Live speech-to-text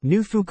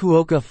New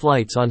Fukuoka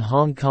flights on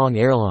Hong Kong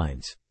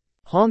Airlines.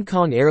 Hong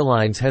Kong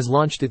Airlines has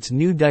launched its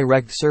new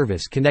direct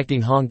service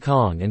connecting Hong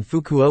Kong and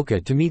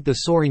Fukuoka to meet the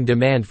soaring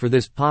demand for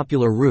this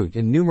popular route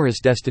in numerous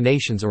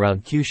destinations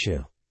around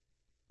Kyushu.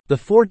 The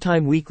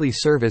 4-time weekly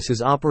service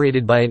is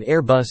operated by an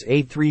Airbus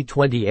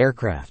A320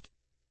 aircraft.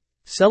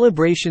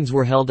 Celebrations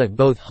were held at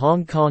both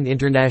Hong Kong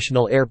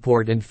International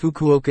Airport and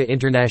Fukuoka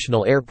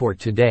International Airport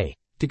today,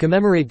 to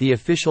commemorate the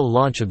official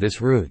launch of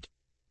this route.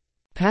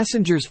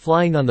 Passengers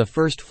flying on the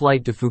first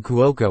flight to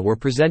Fukuoka were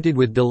presented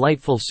with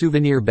delightful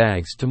souvenir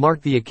bags to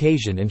mark the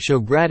occasion and show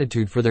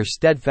gratitude for their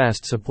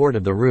steadfast support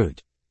of the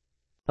route.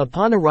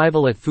 Upon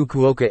arrival at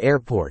Fukuoka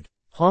Airport,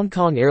 Hong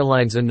Kong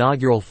Airlines'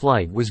 inaugural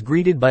flight was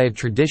greeted by a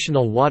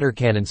traditional water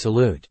cannon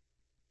salute.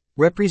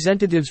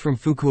 Representatives from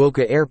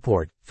Fukuoka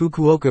Airport,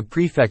 Fukuoka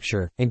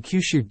Prefecture, and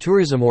Kyushu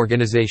Tourism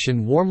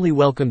Organization warmly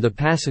welcomed the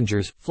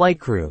passengers, flight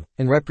crew,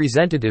 and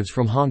representatives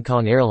from Hong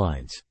Kong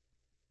Airlines.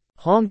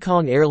 Hong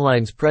Kong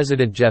Airlines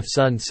President Jeff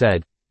Sun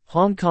said,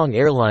 "Hong Kong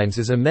Airlines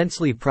is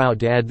immensely proud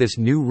to add this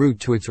new route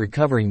to its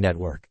recovering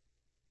network.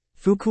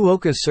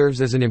 Fukuoka serves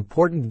as an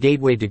important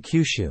gateway to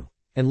Kyushu,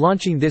 and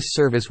launching this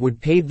service would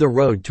pave the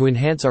road to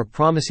enhance our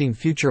promising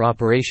future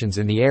operations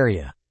in the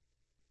area."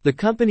 The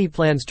company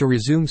plans to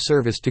resume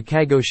service to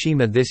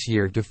Kagoshima this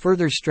year to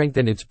further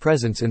strengthen its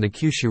presence in the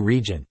Kyushu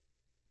region.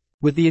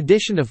 With the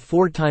addition of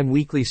 4-time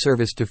weekly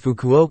service to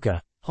Fukuoka,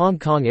 Hong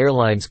Kong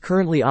Airlines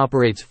currently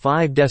operates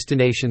 5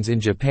 destinations in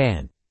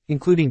Japan,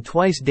 including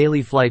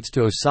twice-daily flights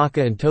to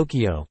Osaka and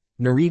Tokyo,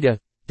 Narita,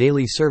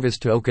 daily service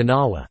to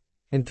Okinawa,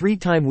 and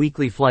 3-time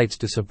weekly flights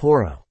to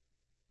Sapporo.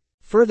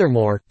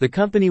 Furthermore, the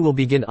company will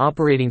begin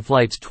operating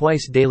flights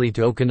twice daily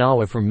to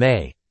Okinawa from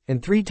May,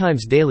 and 3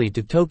 times daily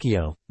to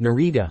Tokyo,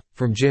 Narita,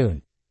 from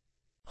June.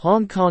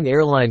 Hong Kong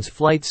Airlines'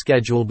 flight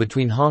schedule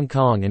between Hong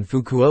Kong and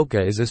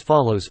Fukuoka is as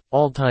follows,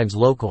 all times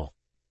local.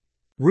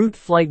 Route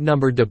flight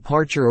number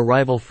departure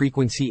arrival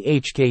frequency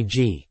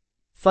HKG.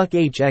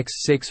 FUK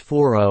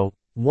HX640,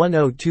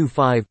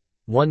 1025,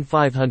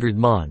 1500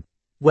 Mon.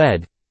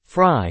 WED.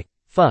 Fry,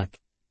 FUK.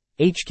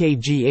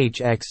 HKG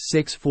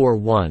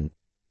HX641,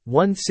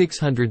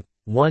 1600,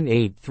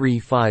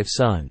 1835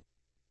 Sun.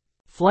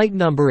 Flight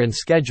number and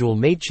schedule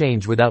may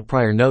change without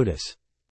prior notice.